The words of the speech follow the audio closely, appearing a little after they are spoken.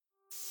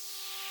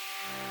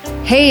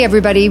Hey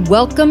everybody,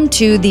 welcome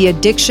to the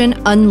Addiction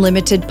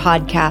Unlimited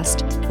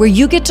podcast, where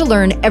you get to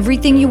learn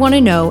everything you want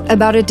to know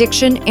about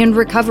addiction and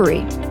recovery.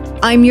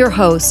 I'm your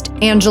host,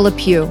 Angela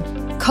Pugh,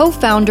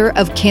 co-founder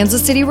of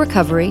Kansas City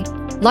Recovery,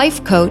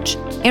 life coach,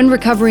 and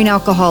recovering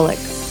alcoholic.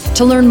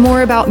 To learn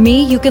more about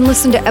me, you can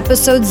listen to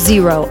episode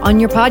 0 on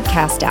your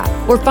podcast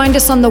app or find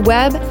us on the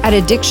web at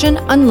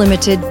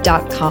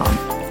addictionunlimited.com.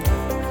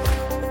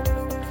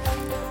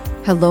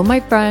 Hello, my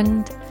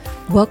friend.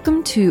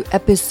 Welcome to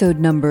episode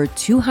number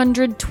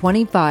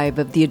 225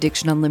 of the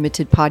Addiction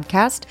Unlimited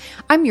podcast.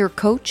 I'm your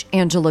coach,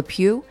 Angela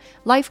Pugh,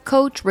 life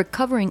coach,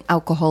 recovering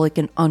alcoholic,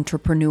 and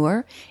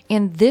entrepreneur,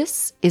 and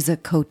this is a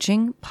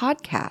coaching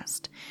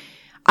podcast.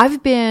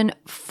 I've been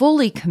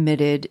fully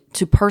committed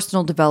to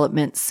personal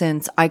development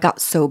since I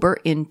got sober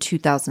in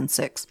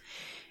 2006.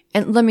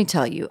 And let me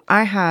tell you,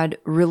 I had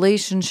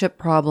relationship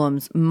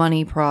problems,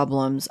 money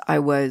problems. I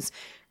was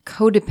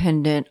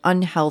codependent,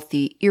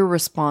 unhealthy,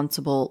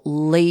 irresponsible,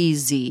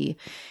 lazy,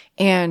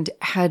 and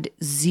had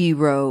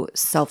zero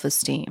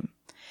self-esteem.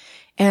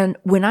 And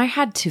when I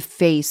had to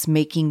face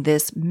making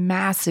this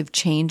massive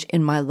change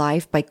in my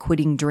life by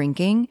quitting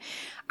drinking,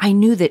 I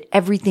knew that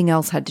everything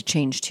else had to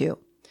change too.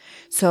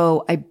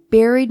 So I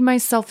buried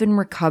myself in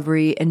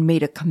recovery and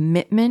made a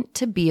commitment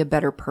to be a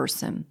better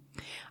person.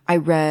 I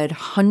read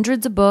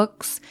hundreds of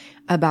books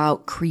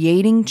about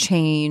creating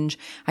change.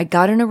 I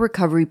got in a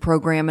recovery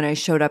program and I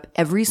showed up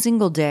every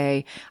single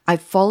day. I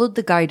followed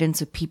the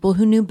guidance of people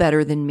who knew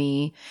better than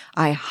me.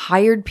 I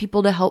hired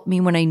people to help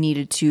me when I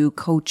needed to,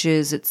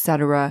 coaches,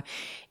 etc.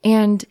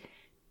 And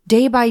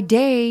day by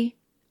day,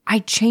 I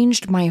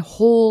changed my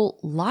whole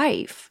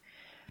life.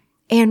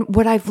 And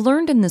what I've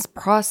learned in this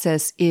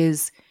process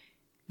is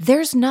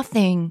there's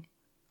nothing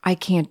I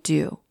can't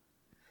do.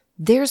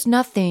 There's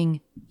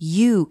nothing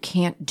you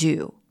can't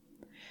do.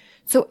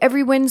 So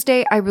every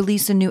Wednesday, I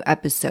release a new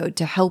episode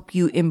to help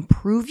you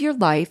improve your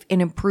life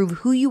and improve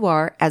who you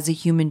are as a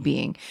human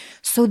being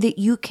so that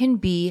you can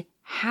be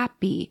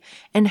happy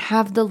and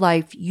have the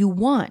life you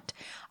want.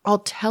 I'll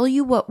tell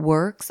you what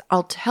works.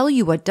 I'll tell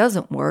you what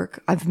doesn't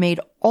work. I've made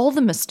all the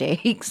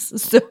mistakes,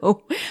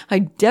 so I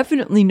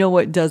definitely know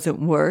what doesn't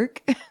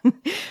work.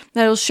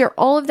 I'll share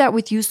all of that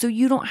with you so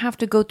you don't have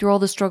to go through all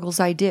the struggles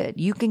I did.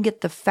 You can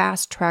get the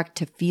fast track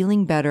to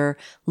feeling better,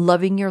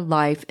 loving your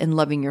life, and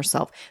loving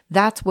yourself.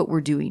 That's what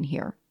we're doing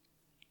here.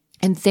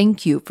 And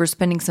thank you for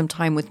spending some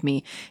time with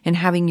me and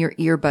having your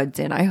earbuds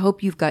in. I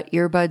hope you've got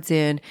earbuds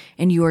in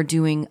and you are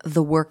doing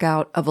the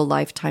workout of a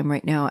lifetime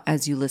right now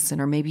as you listen.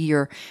 Or maybe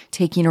you're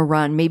taking a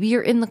run. Maybe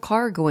you're in the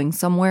car going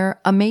somewhere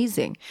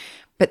amazing.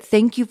 But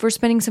thank you for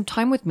spending some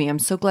time with me. I'm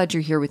so glad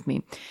you're here with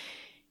me.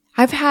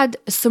 I've had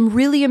some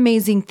really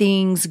amazing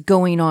things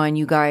going on,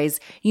 you guys.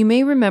 You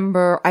may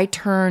remember I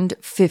turned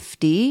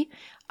 50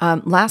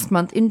 last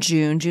month in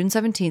June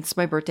 17th is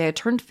my birthday. I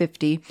turned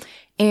 50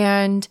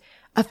 and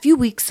a few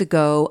weeks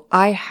ago,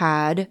 I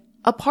had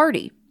a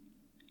party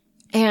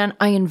and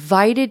I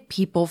invited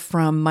people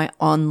from my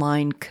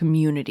online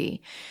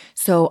community.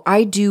 So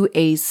I do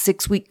a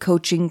 6-week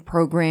coaching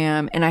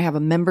program and I have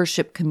a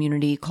membership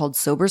community called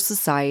Sober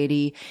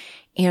Society.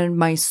 And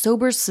my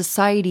Sober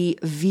Society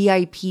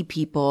VIP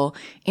people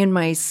and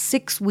my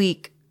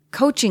 6-week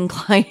coaching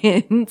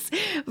clients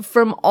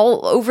from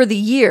all over the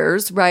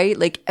years, right?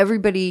 Like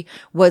everybody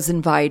was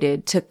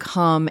invited to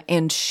come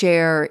and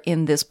share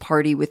in this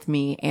party with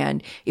me.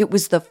 And it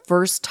was the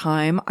first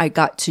time I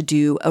got to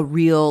do a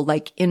real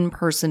like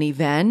in-person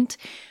event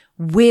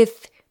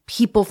with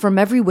people from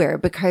everywhere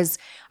because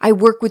I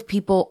work with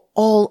people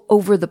all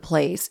over the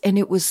place. And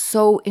it was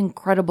so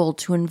incredible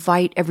to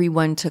invite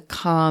everyone to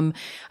come.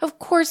 Of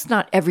course,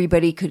 not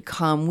everybody could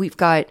come. We've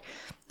got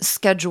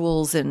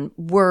schedules and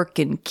work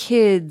and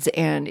kids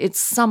and it's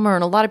summer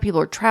and a lot of people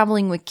are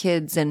traveling with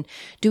kids and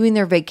doing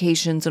their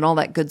vacations and all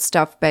that good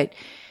stuff. But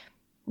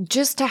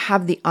just to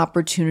have the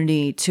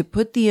opportunity to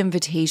put the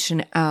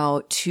invitation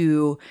out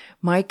to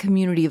my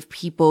community of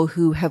people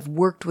who have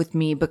worked with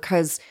me,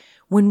 because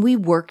when we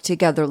work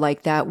together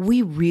like that,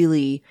 we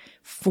really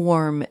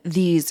form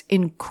these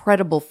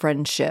incredible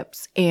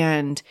friendships.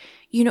 And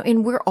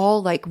and we're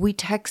all like, we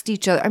text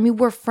each other. I mean,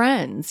 we're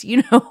friends,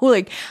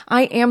 like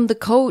I am the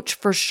coach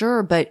for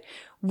sure, but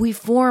we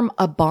form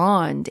a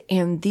bond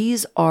and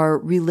these are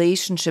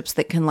relationships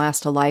that can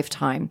last a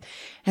lifetime.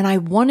 And I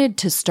wanted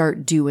to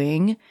start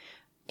doing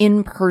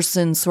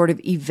in-person sort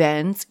of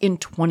events in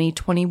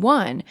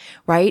 2021,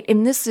 right?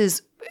 And this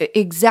is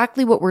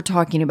exactly what we're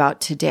talking about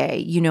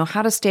today,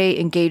 how to stay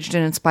engaged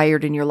and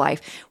inspired in your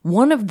life.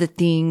 One of the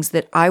things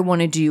that I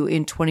want to do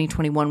in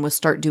 2021 was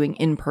start doing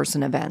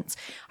in-person events.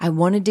 I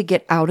wanted to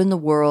get out in the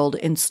world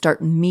and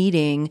start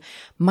meeting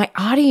my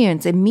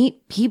audience and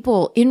meet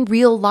people in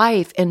real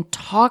life and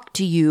talk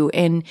to you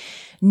and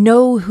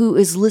know who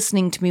is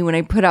listening to me when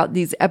I put out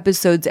these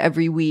episodes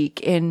every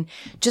week and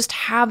just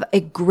have a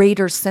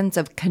greater sense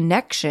of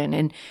connection.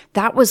 And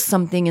that was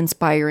something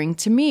inspiring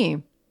to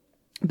me.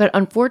 But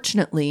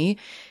unfortunately,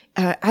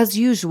 as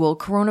usual,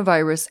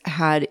 coronavirus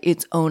had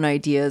its own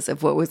ideas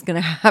of what was going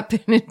to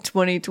happen in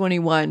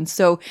 2021.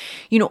 So,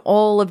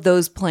 all of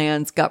those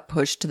plans got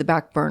pushed to the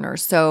back burner.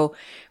 So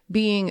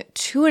being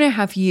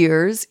 2.5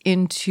 years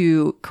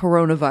into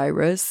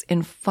coronavirus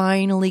and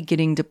finally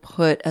getting to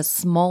put a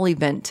small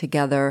event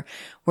together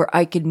where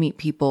I could meet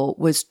people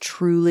was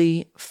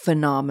truly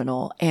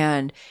phenomenal.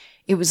 And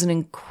it was an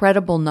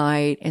incredible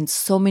night, and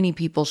so many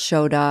people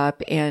showed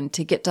up, and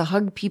to get to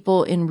hug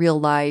people in real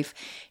life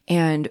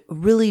and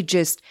really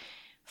just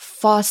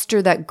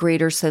foster that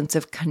greater sense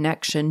of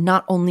connection,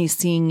 not only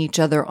seeing each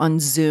other on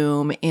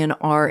Zoom in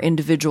our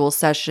individual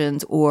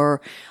sessions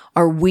or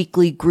our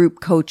weekly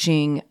group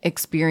coaching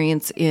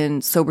experience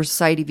in Sober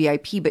Society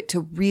VIP, but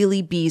to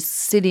really be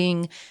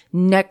sitting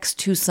next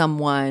to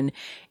someone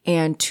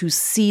and to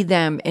see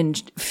them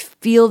and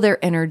feel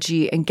their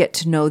energy and get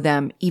to know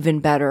them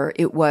even better.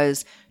 It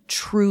was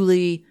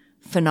truly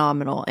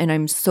phenomenal. And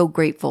I'm so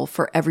grateful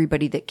for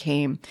everybody that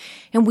came.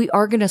 And we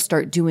are going to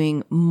start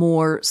doing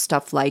more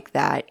stuff like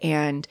that.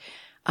 And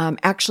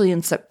actually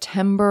in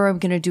September, I'm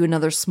going to do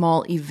another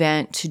small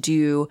event to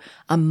do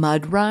a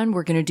mud run.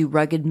 We're going to do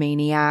Rugged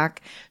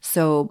Maniac.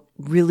 So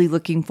really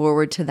looking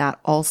forward to that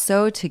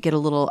also, to get a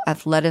little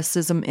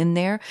athleticism in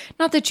there.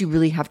 Not that you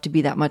really have to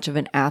be that much of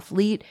an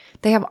athlete.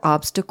 They have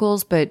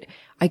obstacles, but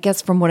I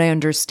guess from what I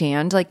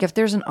understand, like if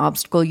there's an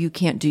obstacle you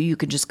can't do, you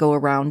can just go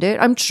around it.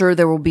 I'm sure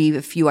there will be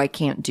a few I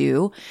can't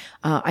do.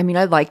 I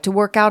like to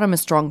work out. I'm a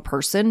strong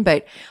person,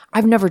 but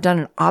I've never done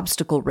an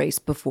obstacle race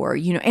before,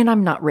 and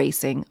I'm not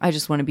racing. I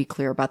just want to be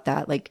clear about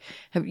that. Like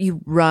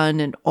you run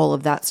and all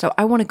of that stuff.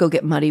 I want to go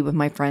get muddy with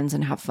my friends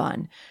and have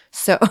fun.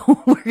 So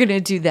we're going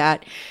to do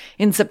that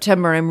in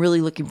September. I'm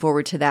really looking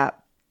forward to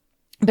that.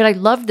 But I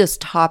love this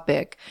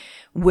topic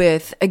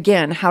with,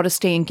 again, how to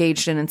stay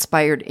engaged and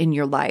inspired in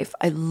your life.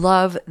 I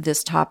love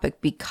this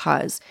topic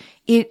because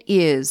it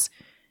is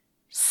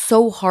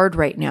so hard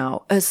right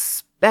now,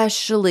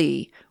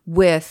 especially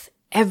with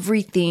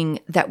everything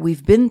that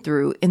we've been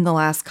through in the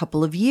last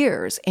couple of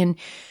years. And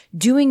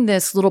doing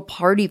this little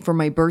party for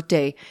my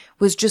birthday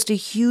was just a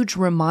huge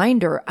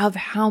reminder of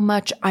how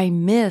much I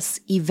miss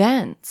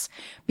events,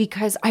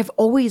 because I've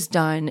always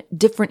done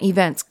different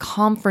events,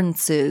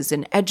 conferences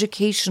and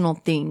educational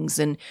things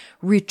and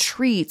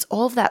retreats.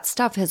 All of that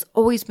stuff has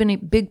always been a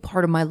big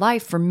part of my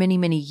life for many,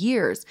 many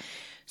years.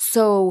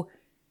 So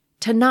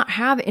to not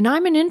have, and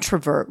I'm an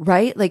introvert,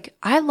 right? Like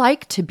I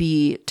like to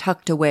be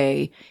tucked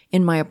away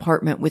in my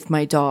apartment with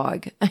my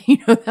dog.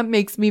 That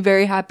makes me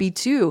very happy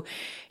too.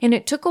 And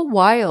it took a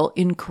while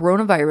in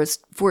coronavirus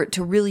for it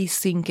to really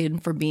sink in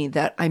for me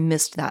that I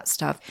missed that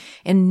stuff.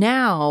 And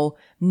now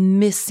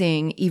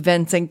missing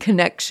events and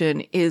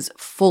connection is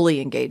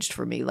fully engaged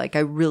for me. Like I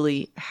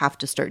really have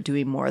to start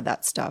doing more of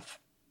that stuff.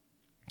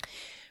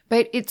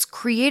 But it's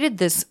created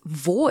this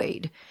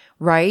void,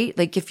 right?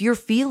 Like if you're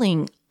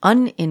feeling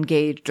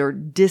unengaged or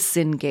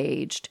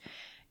disengaged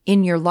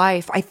in your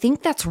life, I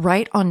think that's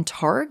right on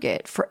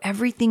target for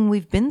everything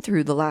we've been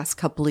through the last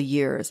couple of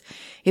years.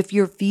 If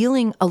you're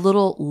feeling a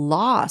little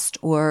lost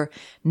or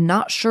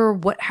not sure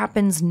what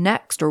happens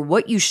next or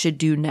what you should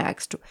do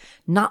next,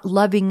 not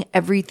loving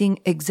everything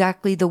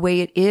exactly the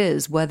way it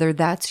is, whether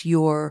that's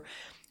your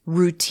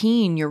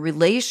routine, your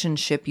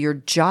relationship, your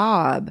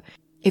job,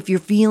 if you're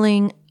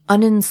feeling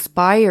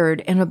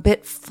uninspired and a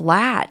bit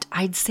flat,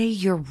 I'd say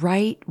you're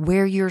right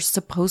where you're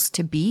supposed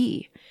to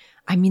be.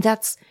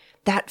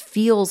 That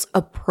feels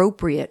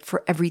appropriate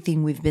for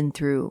everything we've been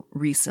through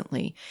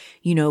recently.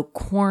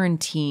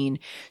 Quarantine.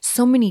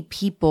 So many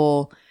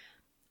people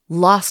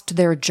lost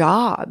their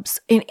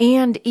jobs.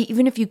 And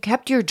even if you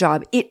kept your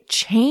job, it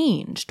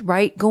changed,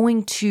 right?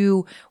 Going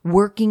to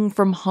working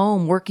from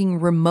home, working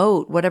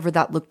remote, whatever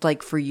that looked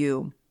like for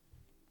you.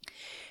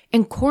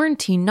 And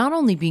quarantine, not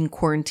only being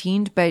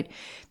quarantined, but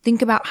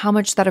think about how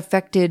much that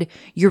affected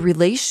your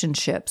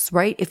relationships,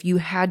 right? If you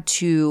had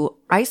to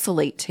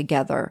isolate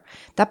together,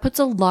 that puts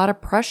a lot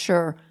of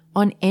pressure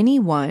on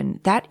anyone.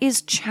 That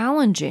is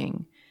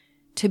challenging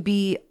to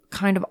be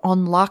kind of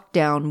on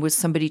lockdown with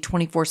somebody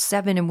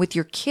 24/7 and with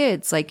your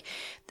kids. Like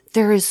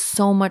there is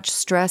so much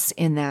stress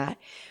in that,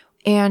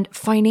 and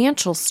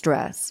financial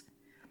stress.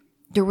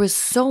 There was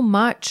so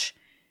much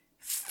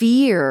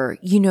fear,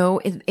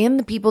 and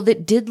the people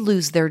that did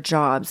lose their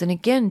jobs. And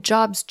again,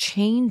 jobs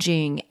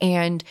changing.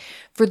 And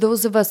for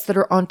those of us that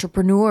are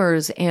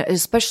entrepreneurs, and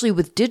especially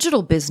with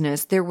digital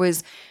business,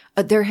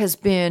 there has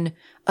been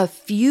a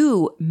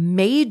few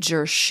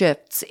major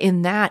shifts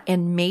in that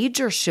and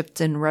major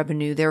shifts in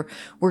revenue. There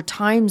were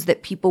times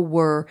that people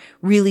were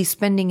really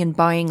spending and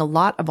buying a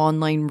lot of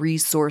online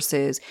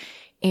resources.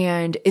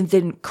 And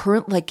then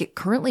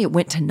currently it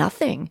went to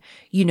nothing,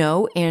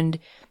 and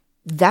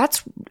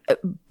that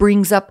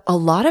brings up a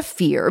lot of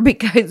fear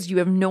because you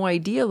have no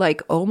idea,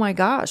 like, oh my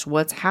gosh,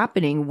 what's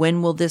happening?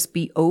 When will this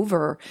be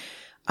over?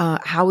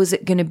 How is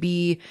it going to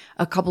be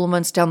a couple of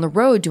months down the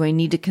road? Do I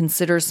need to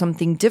consider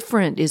something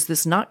different? Is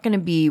this not going to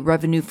be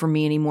revenue for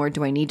me anymore?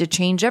 Do I need to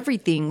change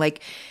everything?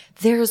 Like,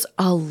 there's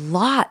a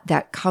lot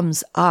that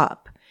comes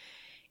up.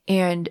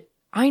 And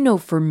I know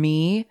for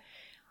me,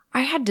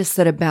 I had to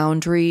set a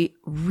boundary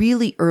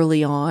really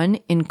early on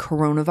in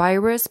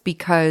coronavirus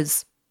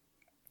because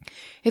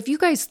if you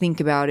guys think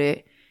about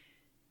it,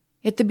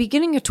 at the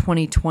beginning of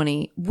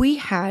 2020, we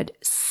had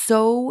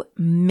so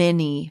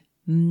many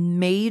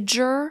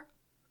major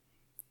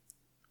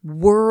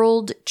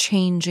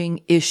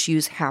world-changing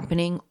issues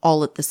happening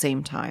all at the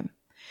same time.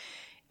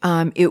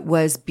 It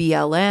was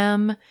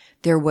BLM,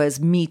 there was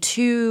Me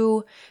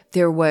Too,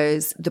 there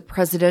was the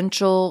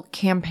presidential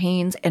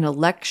campaigns and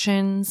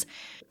elections,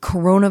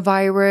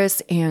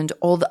 coronavirus and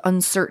all the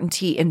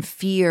uncertainty and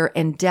fear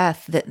and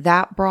death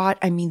that brought.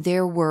 I mean,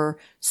 there were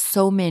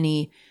so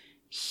many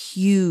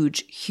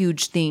huge,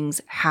 huge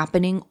things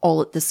happening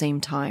all at the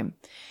same time.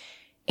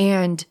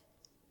 And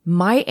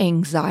my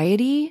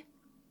anxiety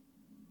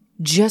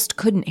just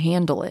couldn't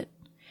handle it.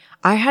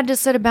 I had to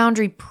set a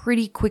boundary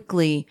pretty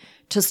quickly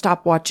to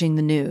stop watching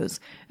the news.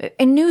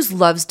 And news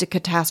loves to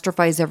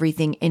catastrophize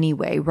everything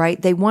anyway,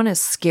 right? They want to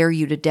scare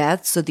you to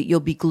death so that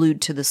you'll be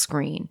glued to the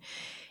screen.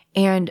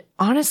 And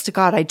honest to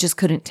God, I just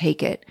couldn't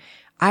take it.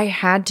 I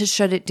had to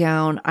shut it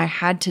down. I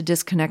had to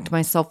disconnect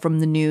myself from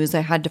the news.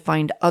 I had to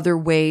find other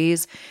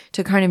ways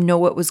to kind of know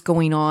what was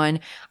going on.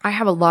 I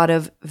have a lot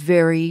of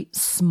very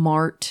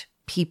smart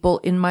people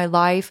in my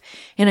life,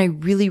 and I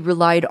really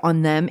relied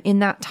on them in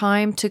that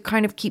time to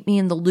kind of keep me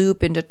in the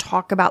loop and to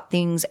talk about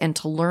things and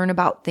to learn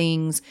about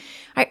things.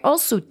 I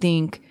also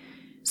think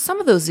some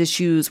of those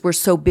issues were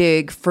so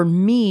big. For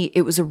me,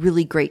 it was a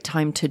really great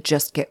time to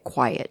just get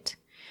quiet.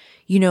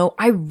 You know,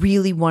 I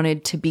really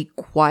wanted to be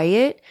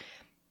quiet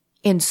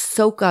and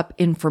soak up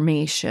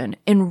information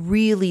and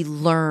really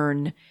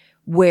learn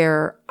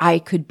where I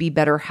could be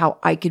better, how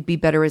I could be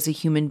better as a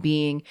human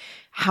being,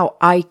 how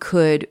I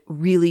could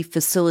really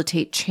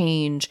facilitate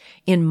change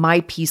in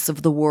my piece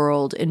of the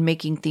world and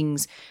making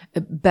things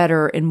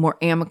better and more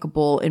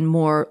amicable and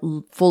more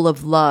full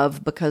of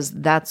love, because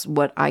that's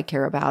what I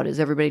care about, is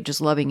everybody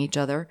just loving each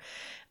other.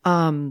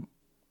 But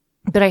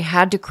I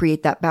had to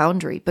create that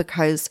boundary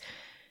because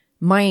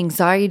my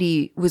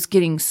anxiety was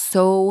getting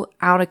so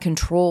out of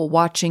control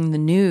watching the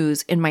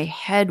news, and my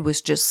head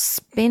was just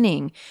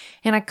spinning,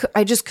 and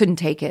I just couldn't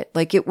take it.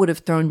 Like, it would have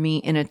thrown me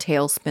in a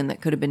tailspin that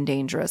could have been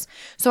dangerous.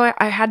 So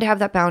I had to have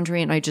that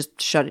boundary, and I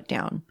just shut it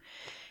down.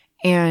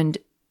 And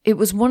it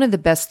was one of the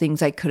best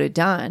things I could have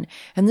done.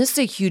 And this is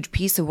a huge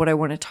piece of what I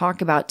want to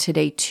talk about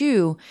today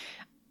too.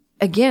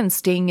 Again,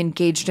 staying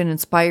engaged and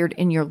inspired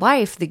in your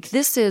life.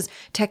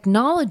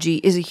 Technology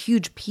is a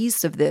huge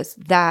piece of this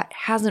that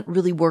hasn't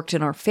really worked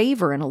in our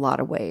favor in a lot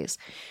of ways,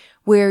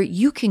 where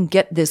you can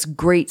get this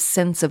great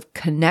sense of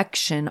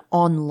connection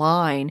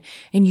online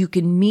and you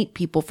can meet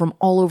people from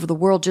all over the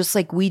world, just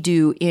like we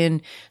do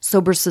in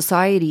Sober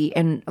Society.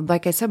 And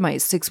like I said, my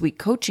 6-week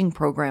coaching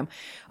program,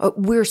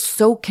 we're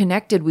so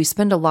connected. We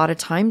spend a lot of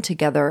time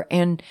together,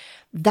 and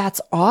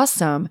that's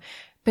awesome.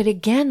 But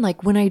again,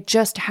 like when I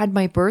just had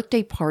my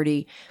birthday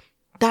party,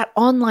 that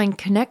online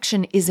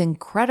connection is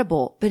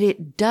incredible, but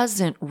it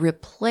doesn't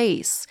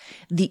replace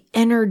the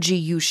energy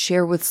you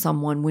share with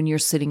someone when you're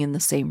sitting in the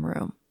same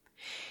room.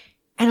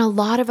 And a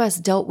lot of us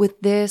dealt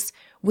with this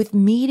with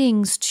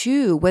meetings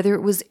too, whether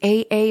it was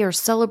AA or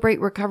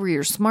Celebrate Recovery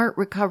or Smart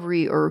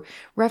Recovery or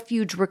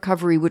Refuge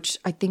Recovery, which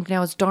I think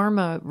now is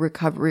Dharma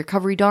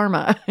Recovery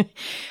Dharma.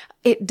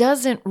 It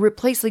doesn't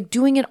replace, like,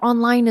 doing it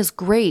online is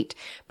great,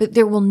 but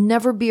there will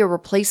never be a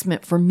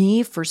replacement for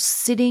me for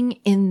sitting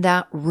in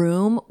that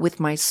room with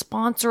my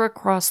sponsor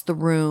across the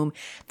room,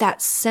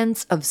 that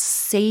sense of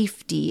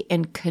safety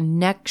and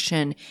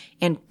connection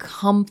and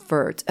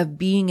comfort of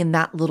being in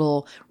that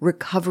little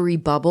recovery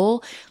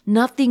bubble.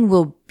 Nothing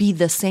will be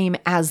the same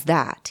as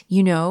that,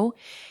 you know?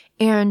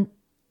 And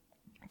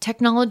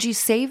technology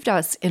saved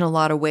us in a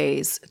lot of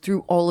ways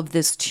through all of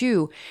this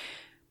too,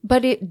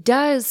 but it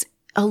does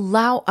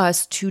allow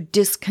us to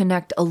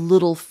disconnect a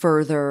little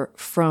further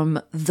from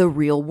the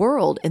real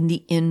world and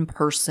the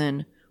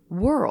in-person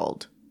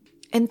world.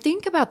 And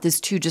think about this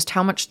too, just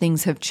how much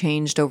things have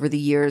changed over the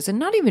years, and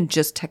not even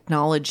just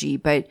technology,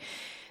 but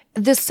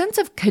the sense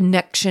of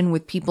connection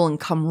with people and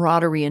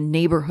camaraderie in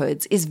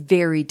neighborhoods is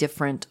very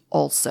different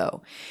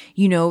also.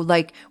 You know,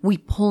 like we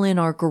pull in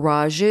our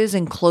garages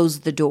and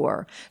close the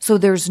door. So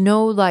there's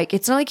no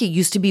it's not like it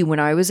used to be when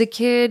I was a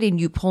kid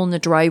and you pull in the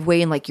driveway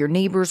and like your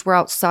neighbors were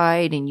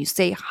outside and you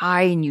say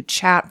hi and you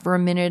chat for a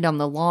minute on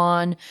the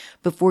lawn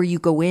before you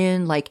go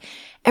in. Like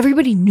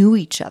everybody knew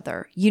each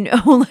other, you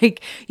know,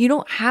 like you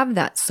don't have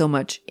that so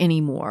much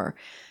anymore.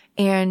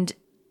 And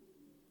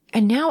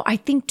now I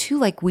think too,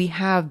 like we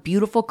have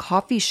beautiful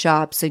coffee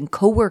shops and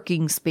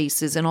co-working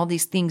spaces and all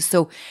these things.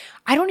 So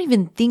I don't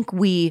even think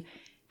we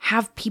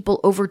have people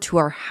over to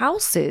our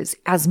houses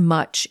as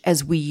much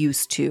as we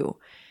used to.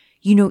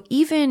 You know,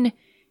 even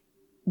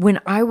when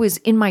I was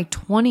in my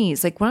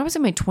 20s, like when I was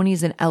in my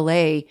 20s in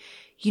LA,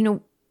 you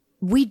know,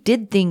 we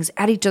did things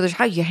at each other's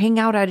house. You hang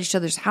out at each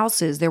other's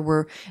houses. There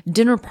were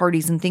dinner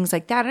parties and things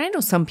like that. And I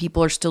know some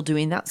people are still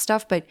doing that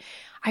stuff, but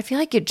I feel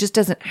like it just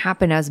doesn't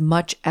happen as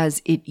much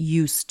as it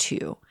used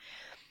to.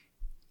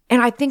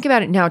 And I think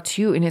about it now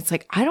too, and it's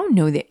like, I don't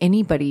know that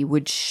anybody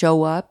would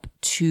show up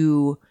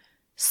to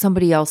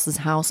somebody else's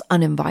house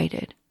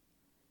uninvited.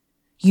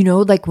 You know,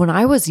 like when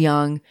I was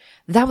young,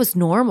 that was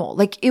normal.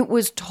 Like it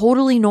was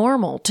totally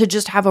normal to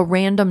just have a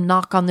random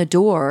knock on the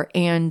door.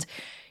 And,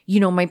 you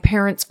know, my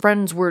parents'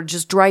 friends were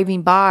just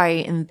driving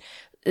by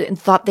and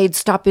thought they'd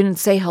stop in and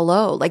say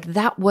hello. Like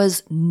that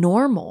was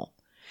normal.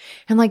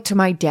 And like to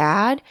my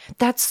dad,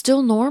 that's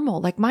still normal.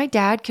 Like my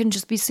dad can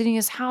just be sitting in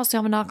his house,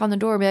 have a knock on the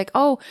door and be like,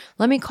 oh,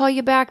 let me call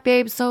you back,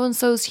 babe.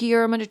 So-and-so's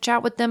here. I'm going to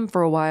chat with them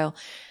for a while.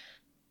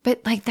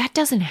 But like that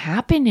doesn't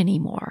happen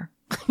anymore.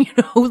 You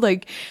know,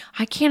 like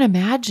I can't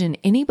imagine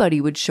anybody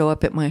would show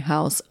up at my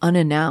house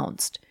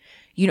unannounced,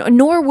 you know,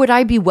 nor would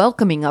I be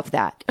welcoming of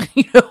that.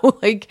 You know,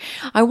 like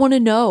I want to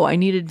know, I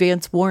need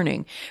advance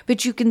warning.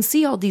 But you can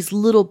see all these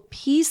little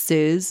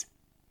pieces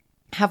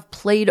have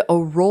played a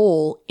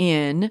role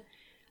in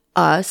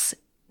us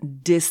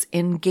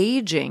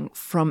disengaging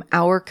from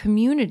our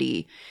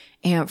community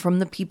and from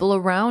the people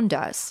around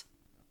us.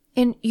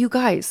 And you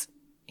guys,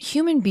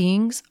 human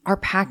beings are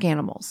pack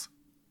animals.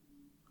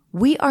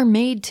 We are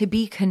made to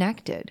be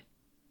connected.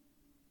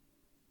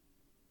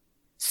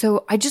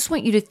 So I just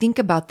want you to think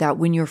about that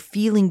when you're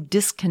feeling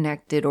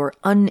disconnected or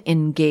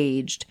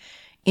unengaged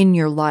in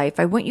your life.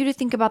 I want you to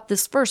think about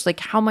this first, like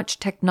how much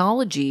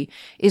technology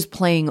is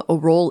playing a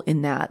role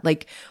in that.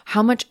 Like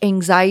how much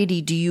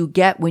anxiety do you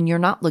get when you're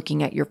not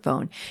looking at your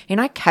phone?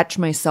 And I catch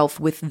myself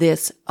with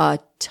this a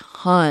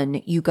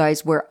ton, you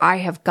guys, where I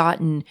have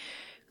gotten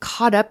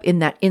caught up in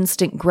that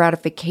instant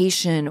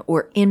gratification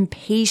or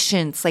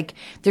impatience. Like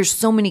there's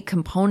so many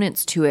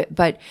components to it,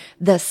 but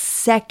the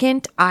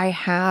second I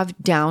have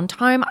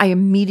downtime, I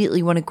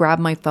immediately want to grab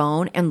my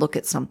phone and look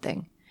at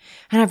something.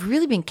 And I've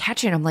really been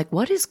catching, I'm like,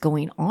 what is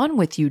going on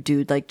with you,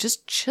 dude? Like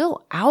just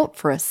chill out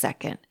for a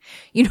second.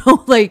 You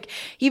know, like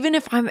even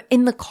if I'm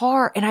in the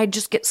car and I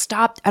just get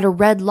stopped at a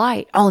red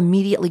light, I'll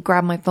immediately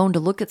grab my phone to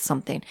look at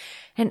something.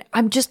 And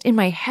I'm just in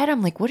my head,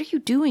 I'm like, what are you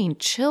doing?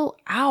 Chill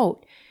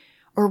out.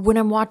 Or when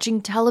I'm watching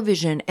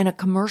television and a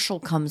commercial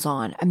comes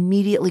on,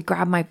 immediately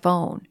grab my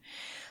phone.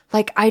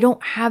 Like I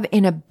don't have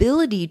an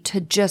ability to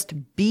just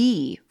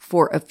be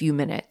for a few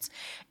minutes.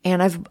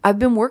 And I've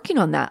been working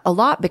on that a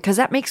lot because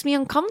that makes me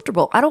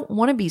uncomfortable. I don't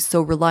want to be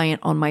so reliant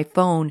on my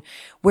phone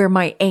where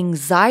my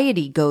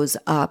anxiety goes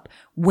up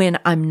when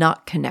I'm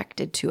not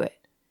connected to it.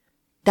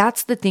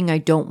 That's the thing I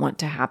don't want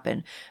to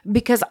happen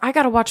because I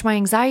got to watch my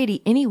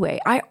anxiety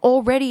anyway. I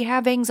already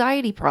have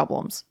anxiety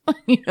problems,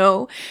 you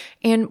know?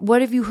 And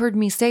what have you heard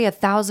me say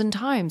 1,000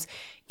 times?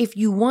 If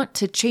you want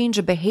to change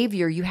a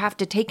behavior, you have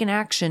to take an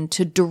action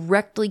to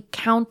directly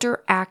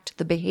counteract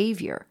the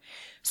behavior.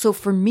 So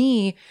for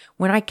me,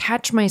 when I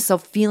catch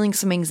myself feeling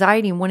some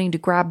anxiety and wanting to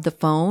grab the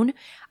phone,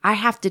 I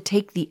have to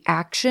take the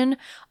action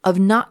of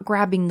not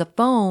grabbing the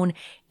phone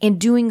and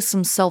doing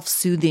some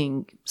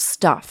self-soothing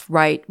stuff,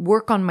 right?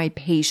 Work on my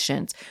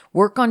patience,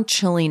 work on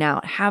chilling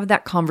out, have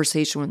that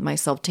conversation with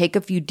myself, take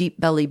a few deep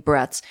belly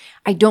breaths.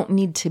 I don't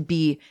need to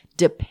be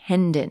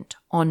dependent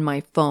on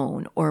my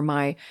phone or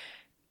my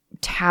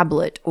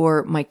tablet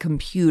or my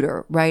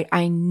computer, right?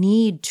 I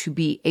need to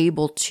be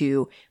able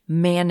to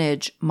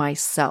manage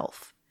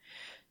myself.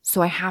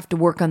 So I have to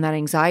work on that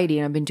anxiety.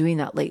 And I've been doing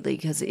that lately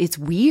because it's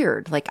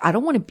weird. Like, I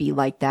don't want to be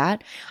like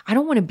that. I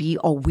don't want to be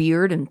all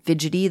weird and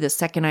fidgety the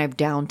second I have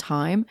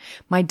downtime.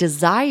 My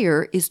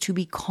desire is to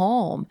be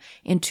calm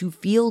and to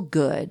feel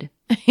good.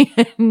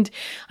 And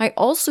I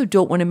also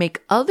don't want to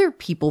make other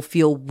people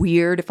feel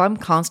weird if I'm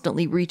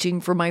constantly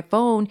reaching for my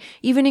phone,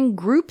 even in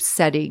group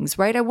settings,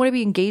 right? I want to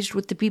be engaged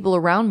with the people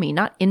around me,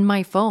 not in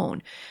my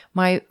phone.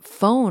 My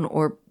phone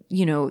or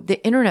the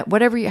internet,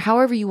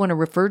 however you want to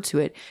refer to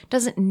it,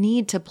 doesn't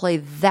need to play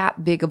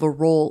that big of a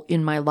role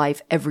in my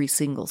life every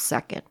single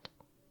second.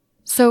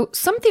 So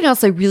something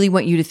else I really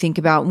want you to think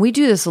about, and we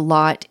do this a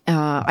lot,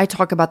 I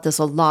talk about this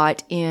a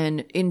lot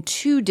in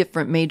two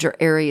different major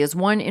areas.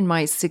 One, in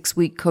my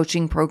 6-week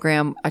coaching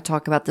program, I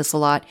talk about this a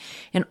lot.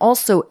 And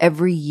also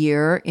every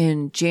year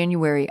in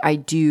January, I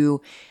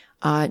do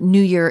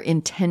New Year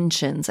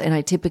intentions. And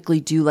I typically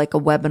do like a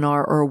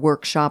webinar or a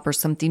workshop or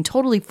something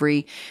totally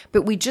free,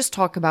 but we just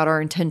talk about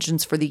our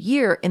intentions for the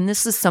year. And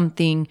this is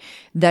something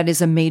that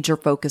is a major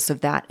focus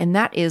of that. And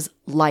that is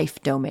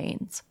life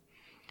domains.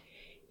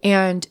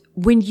 And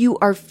when you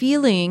are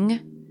feeling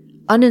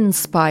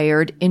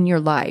uninspired in your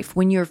life,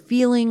 when you're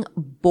feeling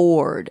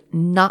bored,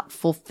 not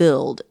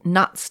fulfilled,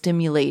 not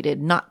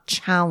stimulated, not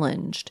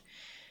challenged,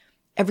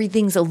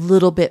 everything's a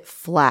little bit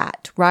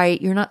flat,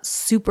 right? You're not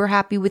super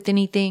happy with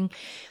anything.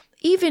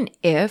 Even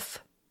if,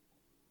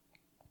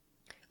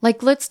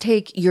 like, let's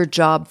take your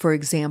job, for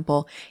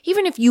example.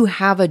 Even if you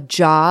have a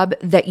job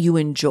that you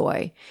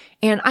enjoy.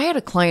 And I had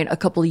a client a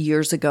couple of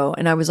years ago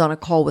and I was on a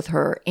call with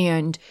her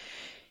and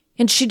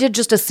she did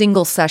just a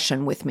single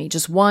session with me,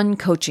 just one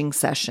coaching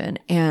session.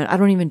 And I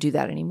don't even do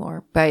that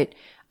anymore, but,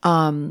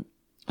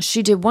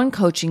 she did one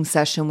coaching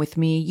session with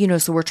me,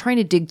 so we're trying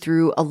to dig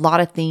through a lot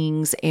of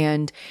things.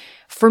 And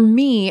For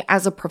me,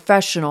 as a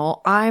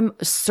professional, I'm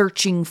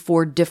searching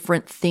for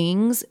different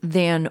things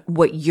than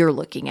what you're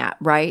looking at,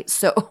 right?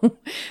 So,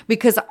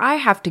 because I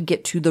have to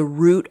get to the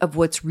root of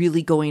what's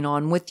really going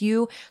on with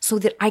you so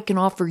that I can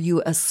offer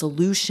you a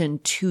solution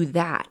to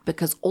that.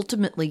 Because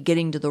ultimately,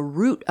 getting to the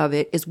root of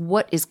it is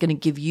what is going to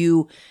give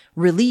you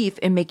relief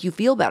and make you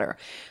feel better.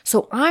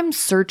 So I'm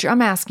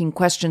asking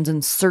questions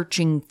and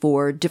searching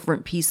for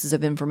different pieces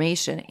of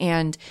information.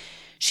 And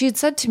she had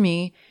said to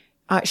me,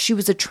 she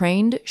was a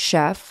trained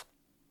chef.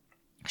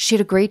 She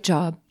had a great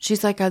job.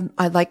 She's like,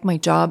 I like my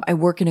job. I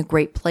work in a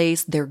great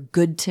place. They're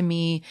good to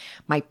me.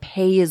 My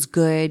pay is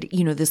good.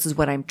 This is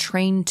what I'm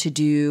trained to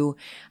do.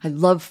 I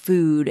love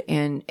food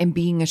and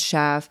being a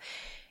chef.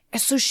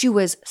 So she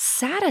was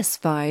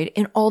satisfied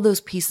in all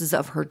those pieces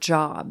of her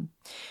job.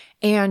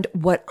 And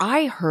what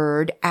I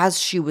heard as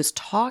she was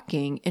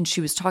talking, and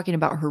she was talking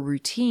about her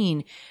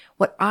routine,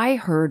 what I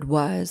heard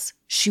was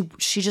she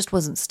just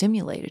wasn't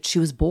stimulated. She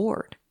was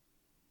bored.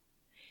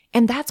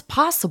 And that's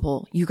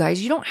possible, you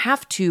guys. You don't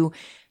have to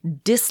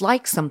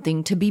dislike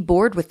something to be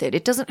bored with it.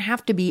 It doesn't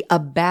have to be a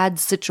bad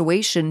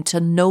situation to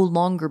no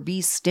longer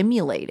be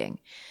stimulating.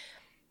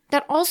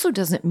 That also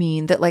doesn't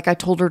mean that, like, I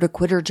told her to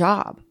quit her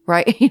job,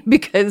 right?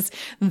 Because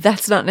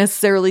that's not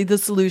necessarily the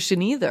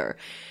solution either.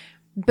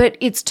 But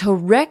it's to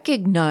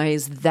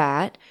recognize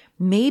that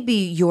maybe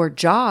your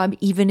job,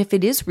 even if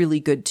it is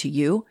really good to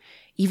you,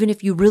 even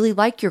if you really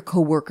like your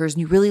coworkers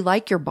and you really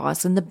like your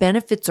boss and the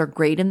benefits are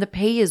great and the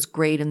pay is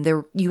great and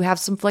you have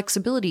some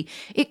flexibility,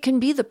 it can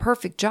be the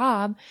perfect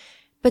job,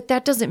 but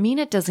that doesn't mean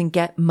it doesn't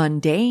get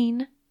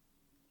mundane.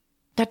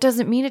 That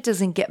doesn't mean it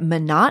doesn't get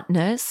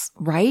monotonous,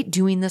 right?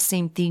 Doing the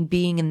same thing,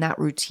 being in that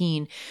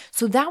routine.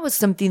 So that was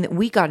something that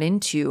we got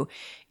into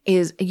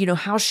is,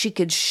 how she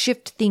could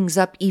shift things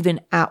up even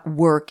at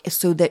work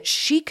so that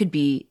she could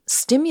be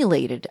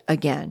stimulated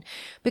again.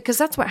 Because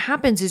that's what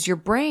happens is your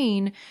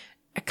brain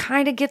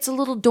kind of gets a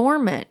little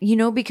dormant,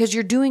 because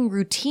you're doing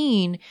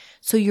routine.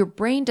 So your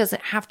brain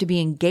doesn't have to be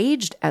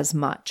engaged as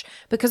much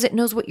because it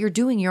knows what you're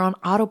doing. You're on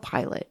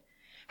autopilot.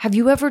 Have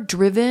you ever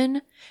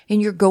driven and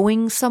you're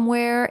going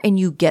somewhere and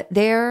you get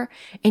there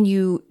and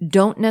you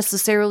don't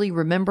necessarily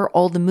remember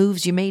all the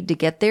moves you made to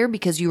get there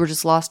because you were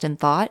just lost in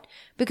thought?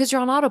 Because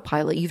you're on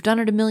autopilot. You've done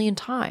it a million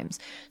times.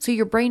 So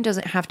your brain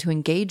doesn't have to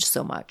engage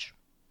so much.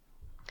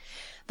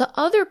 The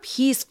other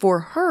piece for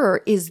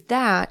her is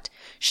that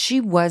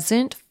she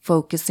wasn't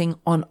focusing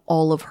on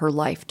all of her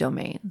life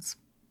domains.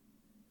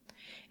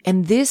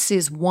 And this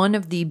is one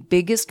of the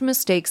biggest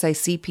mistakes I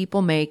see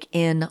people make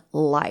in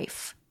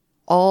life.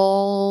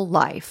 All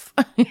life.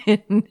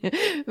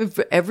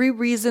 For every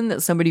reason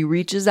that somebody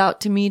reaches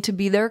out to me to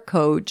be their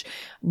coach,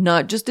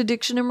 not just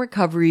addiction and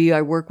recovery.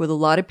 I work with a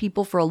lot of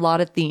people for a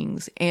lot of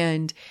things.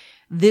 And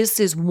this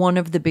is one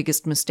of the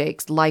biggest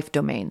mistakes, life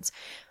domains.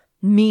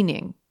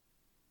 Meaning,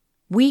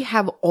 we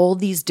have all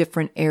these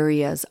different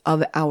areas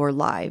of our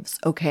lives,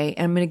 okay?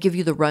 And I'm going to give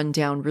you the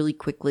rundown really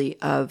quickly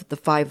of the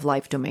 5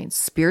 life domains: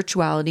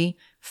 spirituality,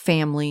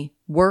 family,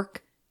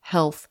 work,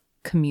 health,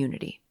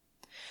 community.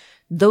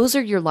 Those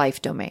are your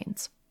life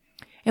domains.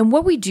 And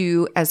what we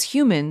do as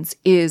humans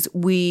is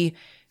we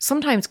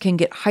sometimes can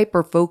get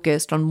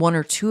hyper-focused on 1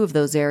 or 2 of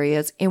those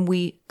areas, and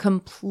we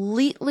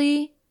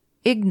completely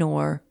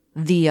ignore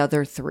the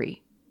other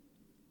 3.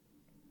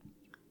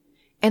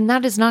 And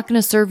that is not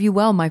going to serve you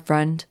well, my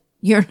friend.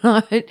 You're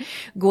not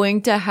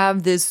going to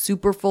have this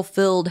super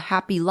fulfilled,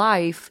 happy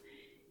life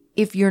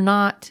if you're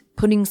not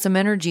putting some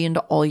energy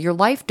into all your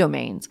life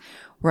domains,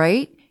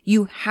 right?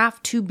 You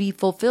have to be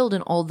fulfilled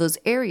in all those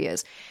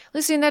areas.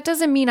 Listen, that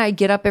doesn't mean I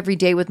get up every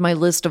day with my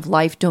list of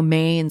life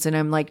domains and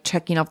I'm like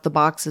checking off the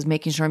boxes,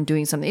 making sure I'm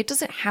doing something. It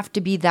doesn't have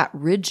to be that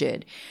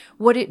rigid.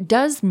 What it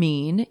does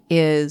mean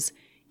is,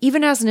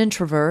 even as an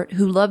introvert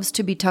who loves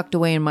to be tucked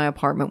away in my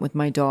apartment with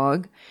my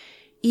dog,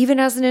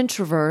 even as an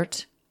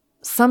introvert,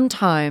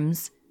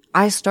 sometimes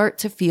I start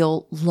to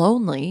feel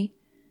lonely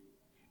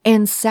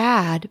and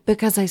sad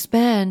because I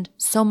spend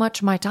so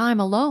much of my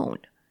time alone.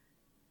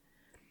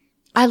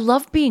 I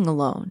love being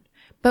alone,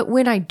 but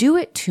when I do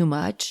it too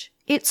much,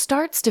 it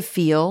starts to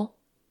feel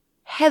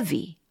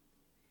heavy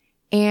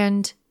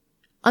and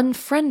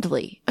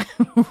unfriendly,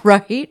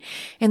 right?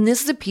 And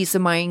this is a piece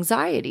of my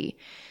anxiety.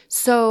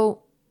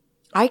 So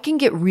I can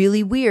get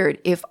really weird.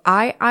 If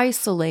I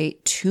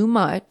isolate too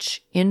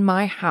much in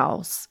my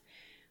house,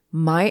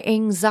 my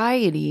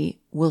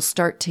anxiety will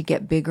start to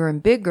get bigger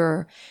and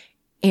bigger,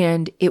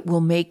 and it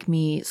will make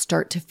me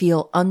start to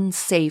feel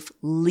unsafe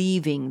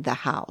leaving the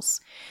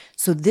house.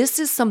 So this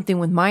is something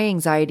with my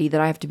anxiety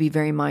that I have to be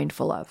very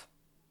mindful of.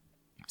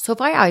 So if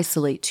I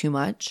isolate too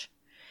much,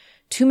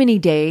 too many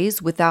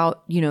days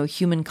without,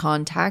 human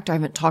contact, I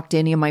haven't talked to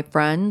any of my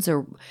friends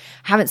or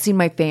haven't seen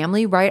my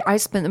family, right? I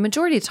spend the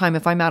majority of the time,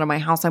 if I'm out of my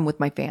house, I'm with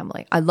my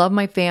family. I love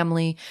my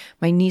family.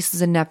 My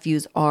nieces and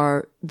nephews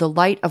are the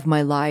light of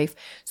my life.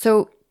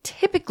 So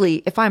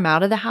typically, if I'm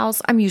out of the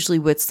house, I'm usually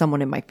with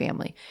someone in my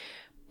family.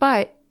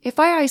 But if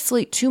I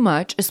isolate too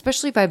much,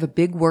 especially if I have a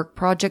big work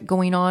project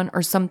going on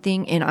or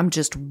something, and I'm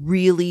just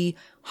really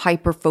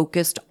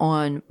hyper-focused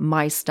on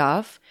my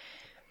stuff,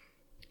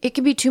 it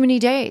can be too many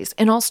days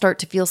and I'll start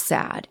to feel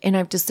sad and I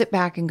have to sit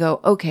back and go,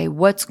 okay,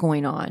 what's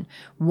going on?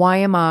 Why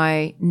am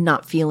I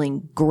not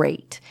feeling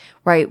great?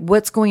 Right?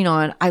 What's going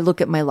on? I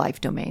look at my life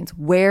domains.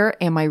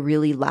 Where am I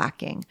really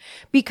lacking?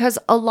 Because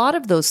a lot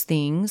of those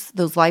things,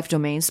 those life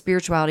domains,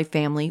 spirituality,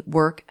 family,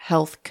 work,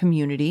 health,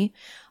 community,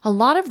 a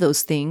lot of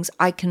those things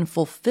I can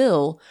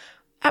fulfill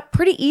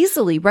pretty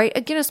easily, right?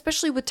 Again,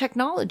 especially with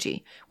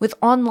technology, with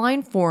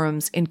online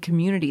forums and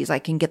communities, I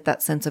can get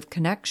that sense of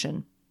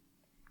connection.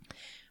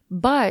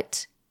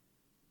 But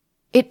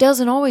it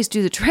doesn't always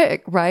do the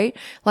trick, right?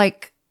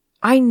 Like,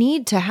 I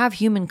need to have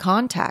human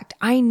contact.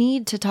 I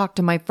need to talk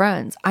to my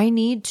friends. I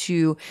need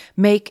to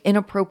make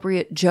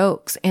inappropriate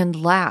jokes and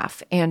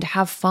laugh and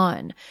have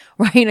fun,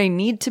 right? I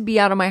need to be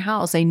out of my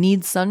house. I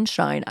need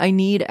sunshine. I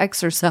need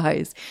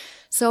exercise.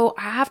 So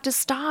I have to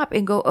stop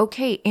and go,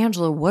 okay,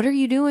 Angela, what are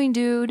you doing,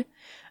 dude?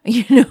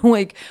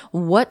 Like,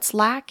 what's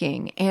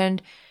lacking?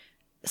 And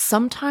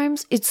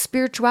sometimes it's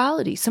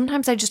spirituality.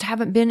 Sometimes I just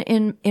haven't been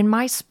in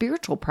my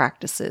spiritual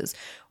practices,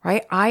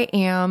 right?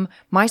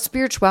 My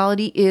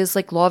spirituality is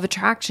like law of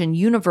attraction,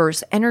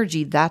 universe,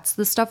 energy. That's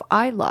the stuff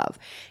I love.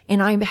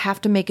 And I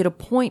have to make it a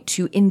point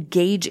to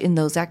engage in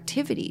those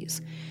activities.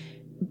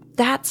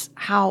 That's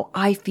how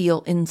I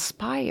feel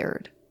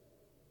inspired.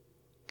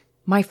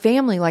 My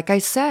family, like I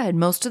said,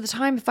 most of the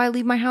time, if I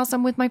leave my house,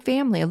 I'm with my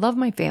family. I love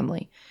my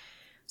family.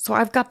 So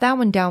I've got that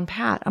one down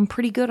pat. I'm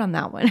pretty good on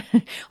that one,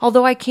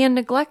 although I can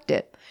neglect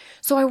it.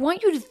 So I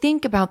want you to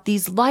think about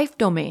these life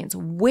domains.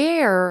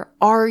 Where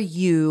are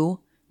you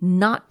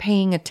not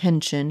paying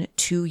attention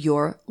to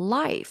your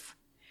life?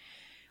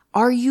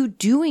 Are you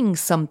doing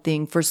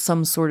something for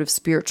some sort of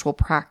spiritual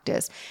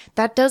practice?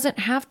 That doesn't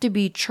have to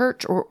be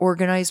church or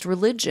organized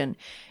religion.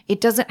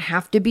 It doesn't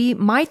have to be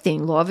my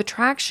thing, law of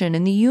attraction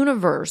and the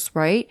universe,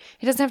 right?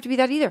 It doesn't have to be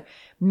that either.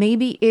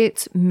 Maybe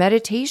it's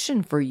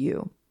meditation for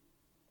you.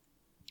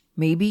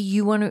 Maybe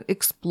you want to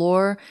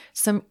explore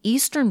some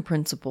Eastern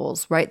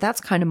principles, right? That's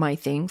kind of my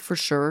thing for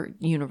sure.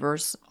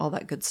 Universe, all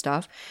that good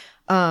stuff.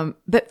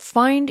 But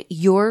find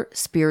your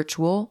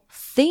spiritual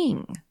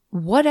thing,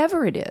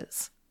 whatever it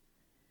is.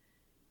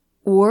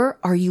 Or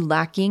are you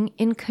lacking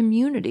in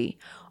community?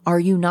 Are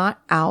you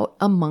not out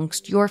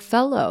amongst your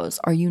fellows?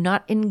 Are you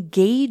not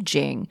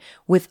engaging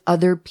with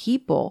other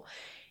people?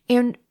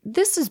 And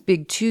this is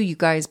big too, you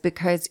guys,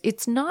 because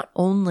it's not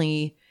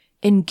only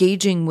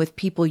engaging with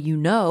people you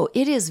know,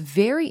 it is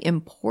very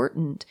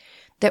important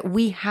that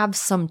we have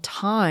some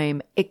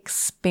time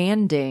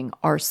expanding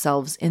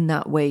ourselves in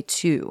that way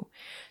too.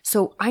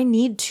 So I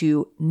need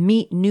to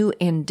meet new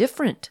and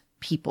different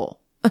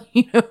people.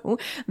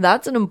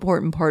 That's an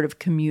important part of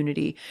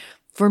community.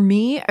 For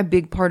me, a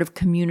big part of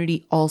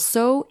community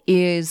also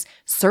is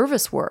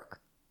service work.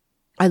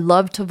 I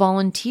love to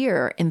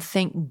volunteer, and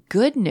thank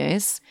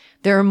goodness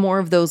there are more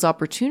of those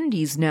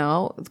opportunities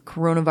now, with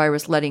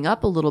coronavirus letting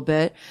up a little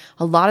bit.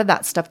 A lot of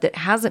that stuff that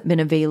hasn't been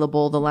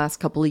available the last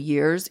couple of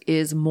years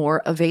is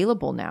more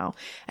available now.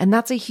 And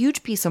that's a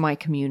huge piece of my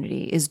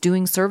community, is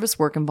doing service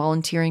work and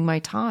volunteering my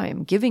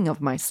time, giving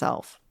of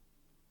myself.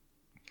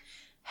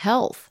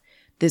 Health.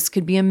 This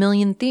could be a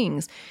million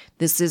things.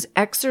 This is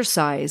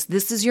exercise.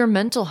 This is your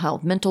mental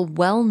health, mental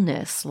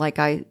wellness, like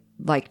I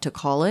like to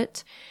call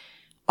it.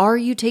 Are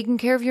you taking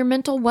care of your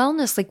mental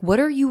wellness? Like, what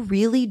are you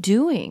really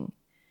doing?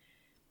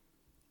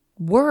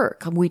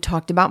 Work. We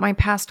talked about my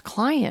past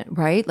client,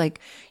 right?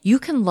 Like, you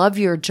can love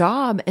your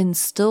job and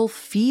still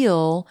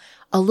feel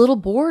a little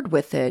bored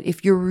with it.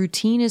 If your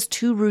routine is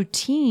too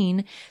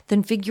routine,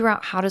 then figure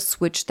out how to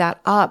switch that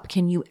up.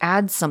 Can you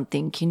add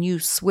something? Can you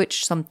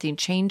switch something,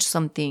 change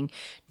something,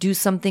 do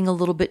something a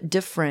little bit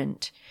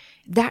different?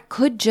 That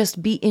could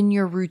just be in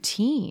your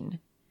routine.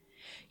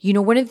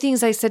 One of the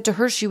things I said to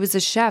her, she was a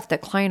chef,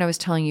 that client I was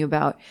telling you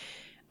about,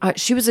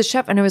 she was a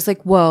chef. And I was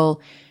like, well,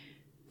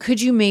 could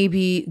you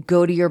maybe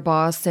go to your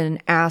boss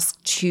and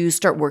ask to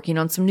start working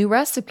on some new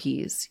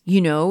recipes,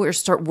 or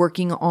start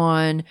working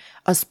on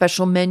a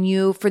special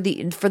menu for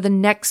the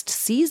next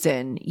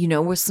season,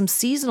 with some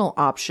seasonal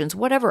options,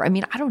 whatever. I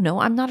mean, I don't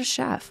know. I'm not a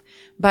chef,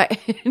 but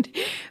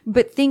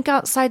think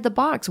outside the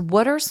box.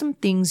 What are some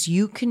things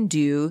you can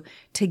do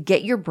to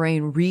get your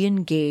brain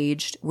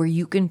re-engaged where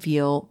you can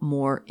feel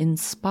more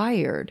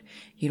inspired?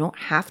 You don't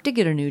have to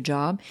get a new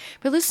job,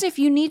 but listen, if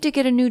you need to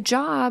get a new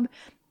job,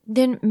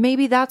 then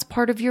maybe that's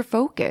part of your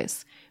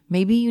focus.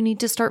 Maybe you need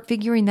to start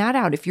figuring that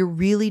out. If you're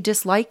really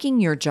disliking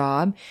your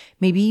job,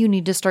 maybe you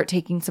need to start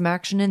taking some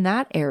action in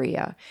that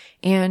area.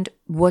 And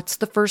what's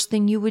the first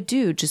thing you would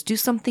do? Just do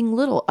something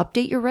little.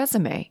 Update your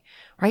resume,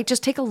 right?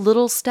 Just take a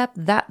little step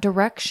that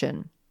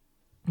direction.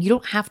 You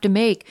don't have to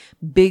make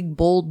big,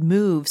 bold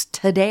moves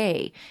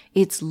today.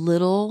 It's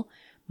little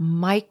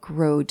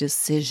micro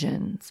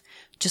decisions.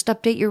 Just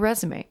update your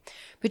resume.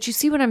 But you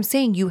see what I'm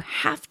saying? You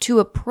have to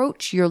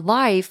approach your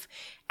life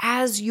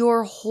as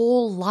your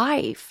whole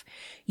life.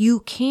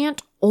 You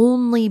can't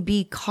only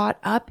be caught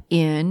up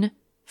in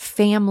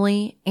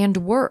family and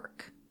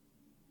work.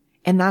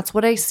 And that's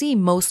what I see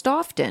most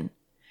often.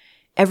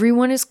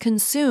 Everyone is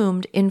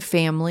consumed in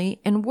family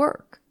and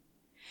work.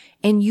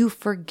 And you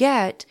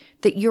forget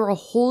that you're a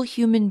whole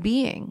human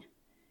being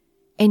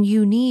and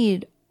you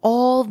need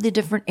all the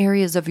different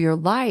areas of your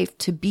life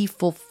to be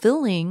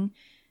fulfilling,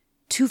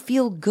 to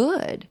feel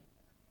good.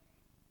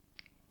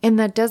 And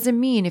that doesn't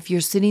mean if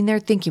you're sitting there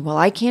thinking, well,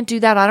 I can't do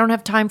that. I don't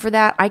have time for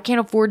that. I can't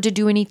afford to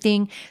do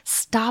anything.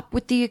 Stop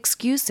with the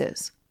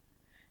excuses.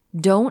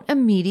 Don't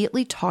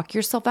immediately talk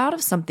yourself out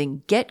of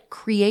something. Get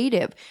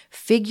creative.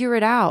 Figure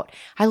it out.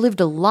 I lived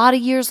a lot of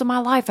years of my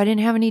life. I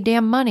didn't have any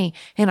damn money,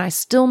 and I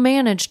still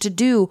managed to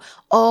do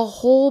a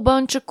whole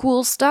bunch of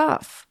cool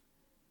stuff.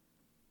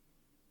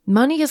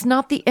 Money is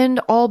not the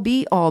end all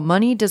be all.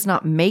 Money does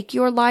not make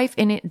your life,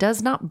 and it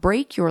does not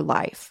break your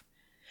life.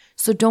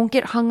 So don't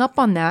get hung up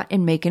on that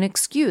and make an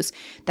excuse.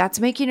 That's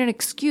making an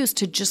excuse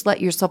to just let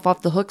yourself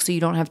off the hook so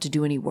you don't have to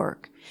do any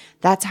work.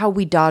 That's how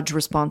we dodge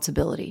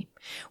responsibility.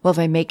 Well, if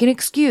I make an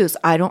excuse,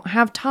 I don't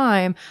have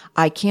time,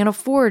 I can't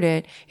afford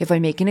it. If I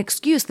make an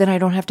excuse, then I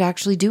don't have to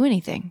actually do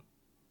anything.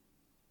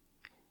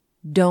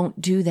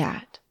 Don't do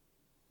that.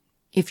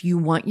 If you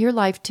want your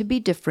life to be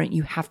different,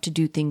 you have to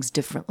do things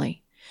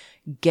differently.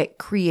 Get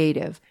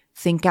creative.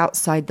 Think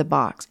outside the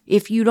box.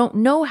 If you don't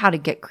know how to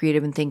get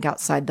creative and think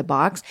outside the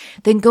box,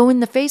 then go in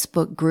the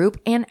Facebook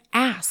group and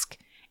ask,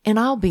 and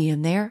I'll be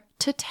in there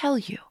to tell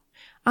you.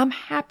 I'm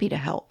happy to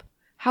help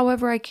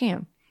however I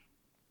can.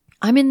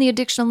 I'm in the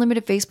Addiction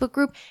Unlimited Facebook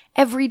group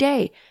every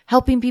day,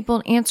 helping people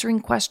and answering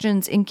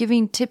questions and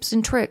giving tips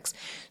and tricks.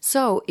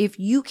 So if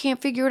you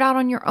can't figure it out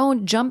on your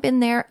own, jump in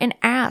there and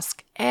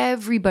ask.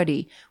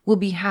 Everybody will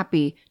be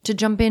happy to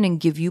jump in and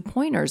give you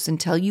pointers and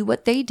tell you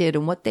what they did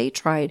and what they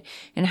tried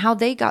and how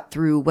they got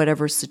through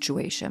whatever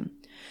situation.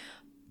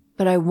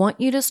 But I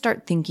want you to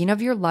start thinking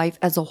of your life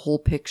as a whole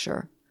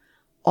picture.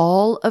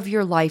 All of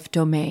your life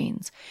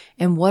domains,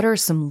 and what are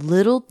some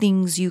little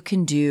things you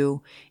can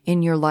do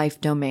in your life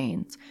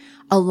domains.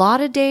 A lot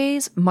of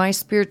days, my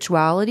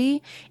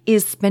spirituality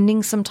is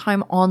spending some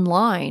time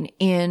online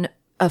in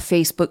a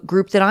Facebook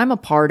group that I'm a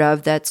part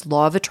of that's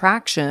law of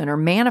attraction or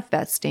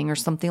manifesting or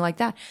something like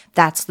that.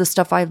 That's the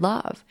stuff I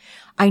love.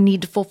 I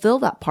need to fulfill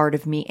that part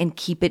of me and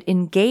keep it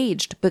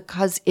engaged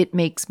because it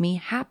makes me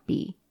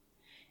happy.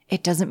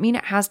 It doesn't mean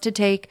it has to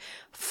take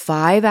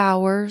 5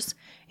 hours.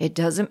 It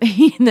doesn't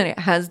mean that it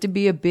has to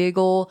be a big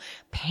old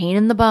pain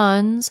in the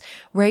buns,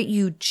 right?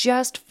 You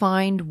just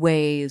find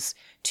ways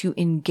to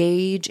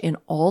engage in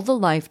all the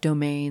life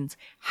domains,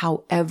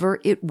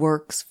 however it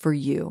works for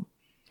you.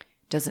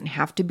 It doesn't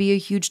have to be a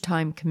huge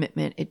time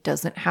commitment. It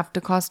doesn't have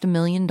to cost $1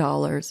 million.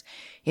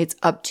 It's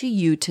up to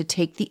you to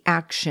take the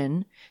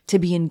action to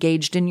be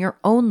engaged in your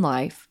own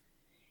life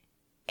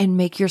and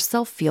make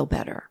yourself feel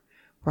better,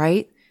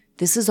 right?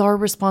 This is our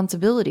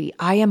responsibility.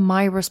 I am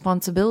my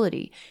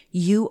responsibility.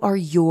 You are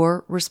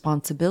your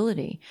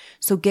responsibility.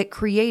 So get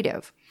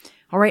creative.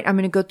 All right, I'm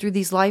going to go through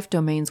these life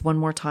domains one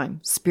more time.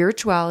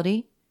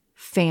 Spirituality,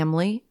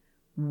 family,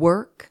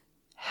 work,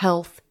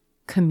 health,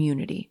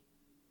 community.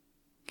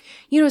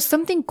 You know,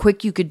 something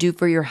quick you could do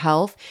for your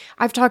health.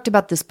 I've talked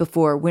about this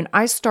before. When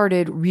I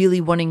started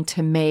really wanting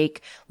to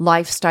make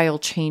lifestyle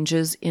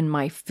changes in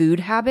my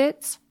food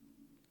habits,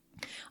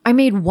 I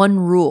made one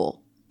rule.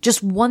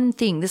 Just one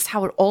thing. This is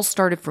how it all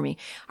started for me.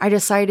 I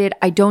decided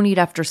I don't eat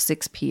after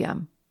 6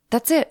 p.m.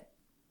 That's it.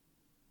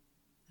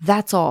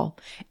 That's all.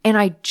 And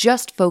I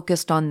just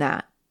focused on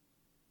that.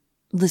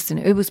 Listen,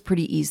 it was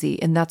pretty easy,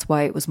 and that's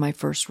why it was my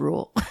first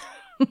rule.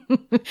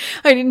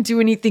 I didn't do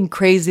anything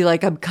crazy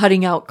like I'm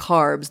cutting out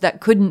carbs.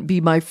 That couldn't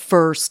be my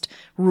first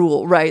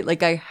rule, right?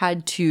 Like I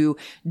had to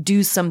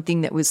do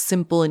something that was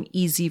simple and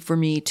easy for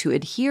me to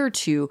adhere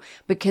to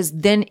because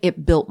then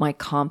it built my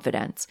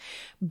confidence.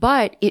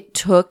 But it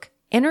took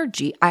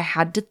energy. I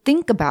had to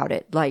think about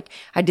it. Like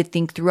I had to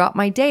think throughout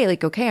my day,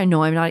 like, okay, I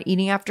know I'm not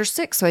eating after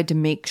 6. So I had to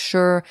make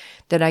sure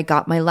that I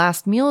got my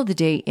last meal of the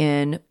day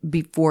in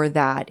before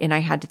that. And I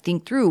had to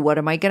think through, what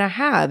am I going to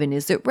have? And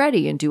is it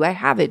ready? And do I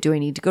have it? Do I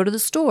need to go to the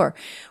store?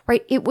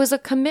 Right? It was a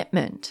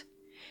commitment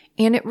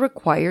and it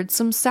required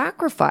some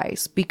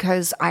sacrifice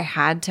because I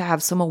had to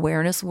have some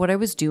awareness of what I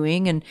was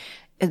doing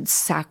and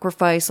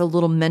sacrifice a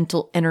little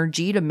mental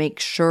energy to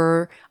make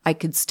sure I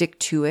could stick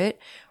to it.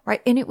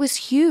 Right? And it was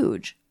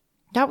huge.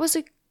 That was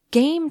a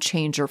game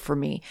changer for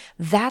me.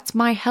 That's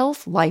my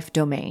health life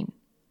domain.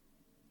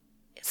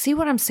 See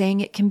what I'm saying?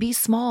 It can be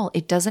small.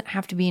 It doesn't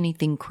have to be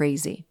anything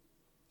crazy.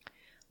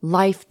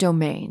 Life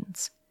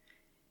domains.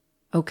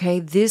 Okay,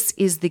 this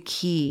is the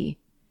key.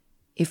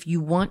 If you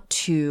want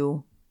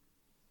to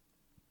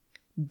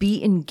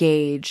be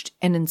engaged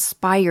and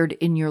inspired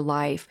in your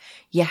life,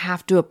 you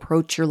have to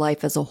approach your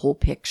life as a whole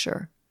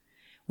picture,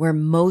 where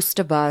most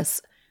of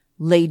us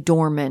lay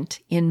dormant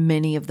in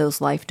many of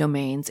those life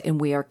domains and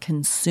we are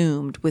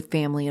consumed with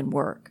family and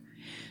work.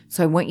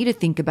 So I want you to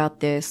think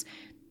about this.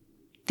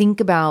 think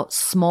about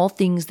small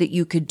things that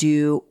you could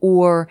do.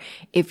 Or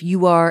if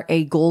you are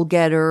a goal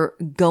getter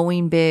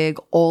going big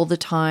all the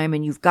time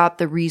and you've got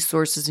the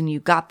resources and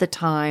you've got the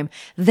time,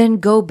 then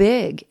go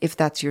big if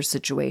that's your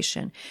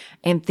situation.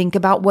 And think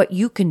about what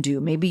you can do.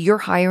 Maybe you're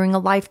hiring a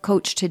life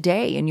coach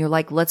today and you're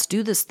like, let's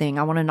do this thing.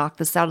 I want to knock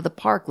this out of the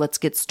park. Let's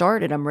get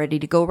started. I'm ready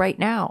to go right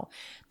now.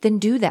 Then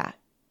do that.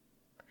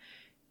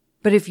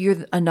 But if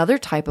you're another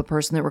type of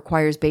person that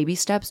requires baby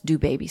steps, do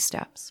baby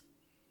steps.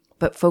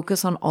 But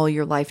focus on all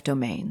your life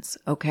domains,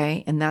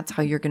 okay? And that's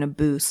how you're going to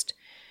boost.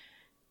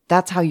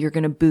 That's how you're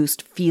going to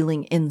boost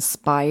feeling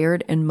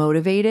inspired and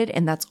motivated.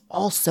 And that's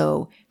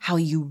also how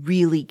you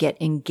really get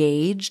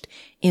engaged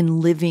in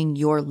living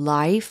your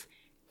life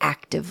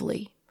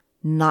actively,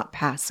 not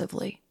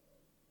passively.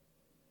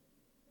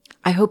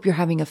 I hope you're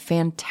having a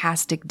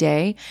fantastic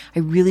day. I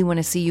really want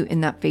to see you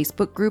in that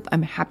Facebook group.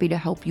 I'm happy to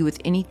help you with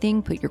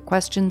anything. Put your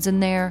questions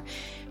in there.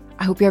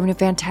 I hope you're having a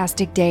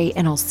fantastic day,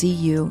 and I'll see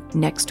you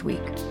next week.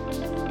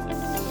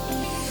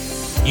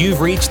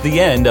 You've reached the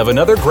end of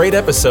another great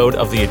episode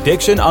of the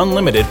Addiction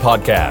Unlimited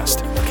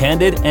podcast.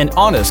 Candid and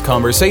honest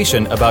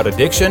conversation about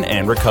addiction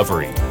and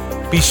recovery.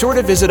 Be sure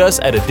to visit us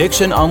at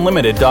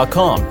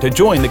addictionunlimited.com to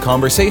join the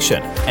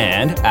conversation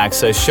and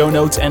access show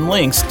notes and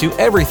links to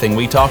everything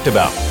we talked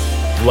about.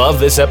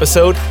 Love this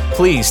episode?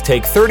 Please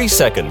take 30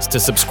 seconds to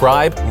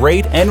subscribe,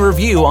 rate, and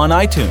review on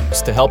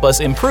iTunes to help us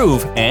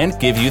improve and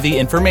give you the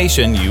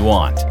information you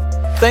want.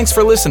 Thanks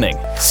for listening.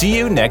 See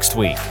you next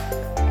week.